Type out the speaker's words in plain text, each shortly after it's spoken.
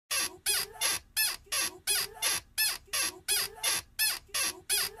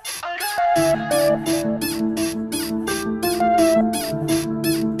I'm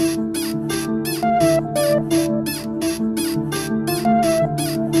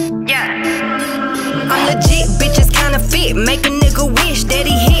legit, bitches kinda fit. Make a nigga wish that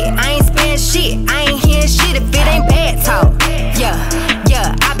he hit. I ain't spend shit, I ain't hearing shit if it ain't bad talk. Yeah,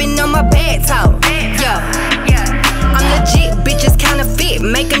 yeah, I been on my bad talk. Yeah, I'm legit, bitches kinda fit.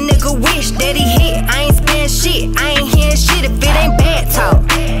 Make a nigga wish that he hit. I ain't spend shit, I ain't hearing shit if it ain't bad talk.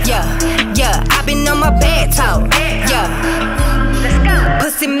 Yeah, yeah, I been on my bad talk. Yeah.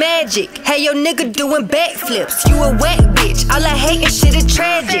 Pussy magic, hey yo nigga doing backflips. You a whack bitch, all I hate is shit is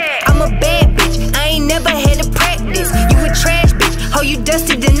tragic. I'm a bad bitch, I ain't never had to practice. You a trash bitch, oh you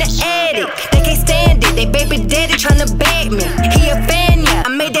dusted in the attic. They can't stand it, they baby daddy tryna bag me. He a fan, yeah, I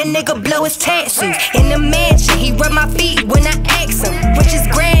made that nigga blow his taxes. In the mansion, he rub my feet when I ask him. Which is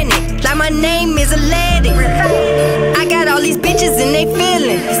granted, like my name is Aladdin. I got all these bitches and they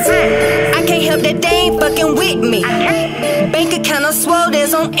feelings. I can't help that they ain't fucking with me. Bank account on swole,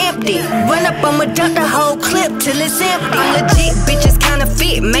 there's on empty. Run up, I'ma dump the whole clip till it's empty. I'm legit, bitches kinda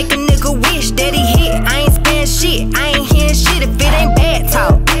fit. Make a nigga wish that he hit. I ain't spend shit, I ain't hearing shit if it ain't bad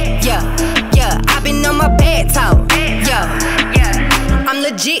talk. Yeah, yeah, I been on my bad talk. Yeah, I'm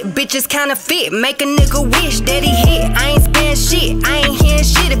legit, bitches kinda fit. Make a nigga wish that he hit. I ain't spend shit, I ain't hearing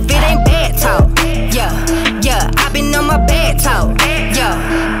shit if it ain't bad talk. Yeah, yeah, I been on my bad talk. Yeah.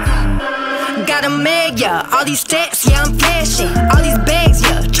 Got a mag, yeah, all these stats, yeah, I'm flashing. All these bags,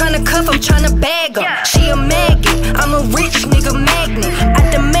 yeah, tryna cuff, I'm tryna bag em. She a maggot, I'm a rich nigga magnet. I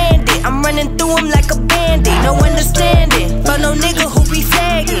demand it, I'm running through them like a bandit. No understanding, for no nigga who be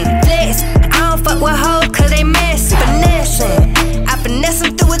flagging. Flex, I don't fuck with hoes cause they messy. Finessing, I finesse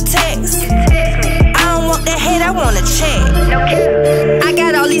them through a text. I don't want that hate, I want a check. I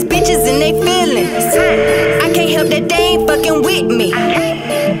got all these bitches and they feelings. I can't help that they ain't fucking with me.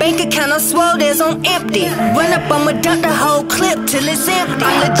 Bank account on swole, there's on empty. Run up, I'ma dump the whole clip till it's empty.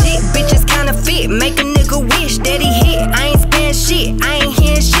 I'm legit, bitches kinda fit. Make a nigga wish that he hit. I ain't spend shit, I ain't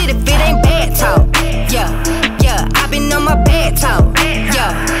hearing shit if it ain't bad talk. Yeah, yeah, I been on my bad talk.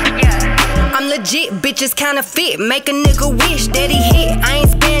 Yeah, I'm legit, bitches kinda fit. Make a nigga wish that he hit. I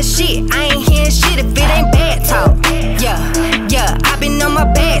ain't spend shit, I ain't hearing shit if it ain't bad talk. Yeah, yeah, I been on my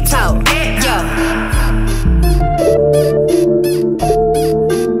bad talk.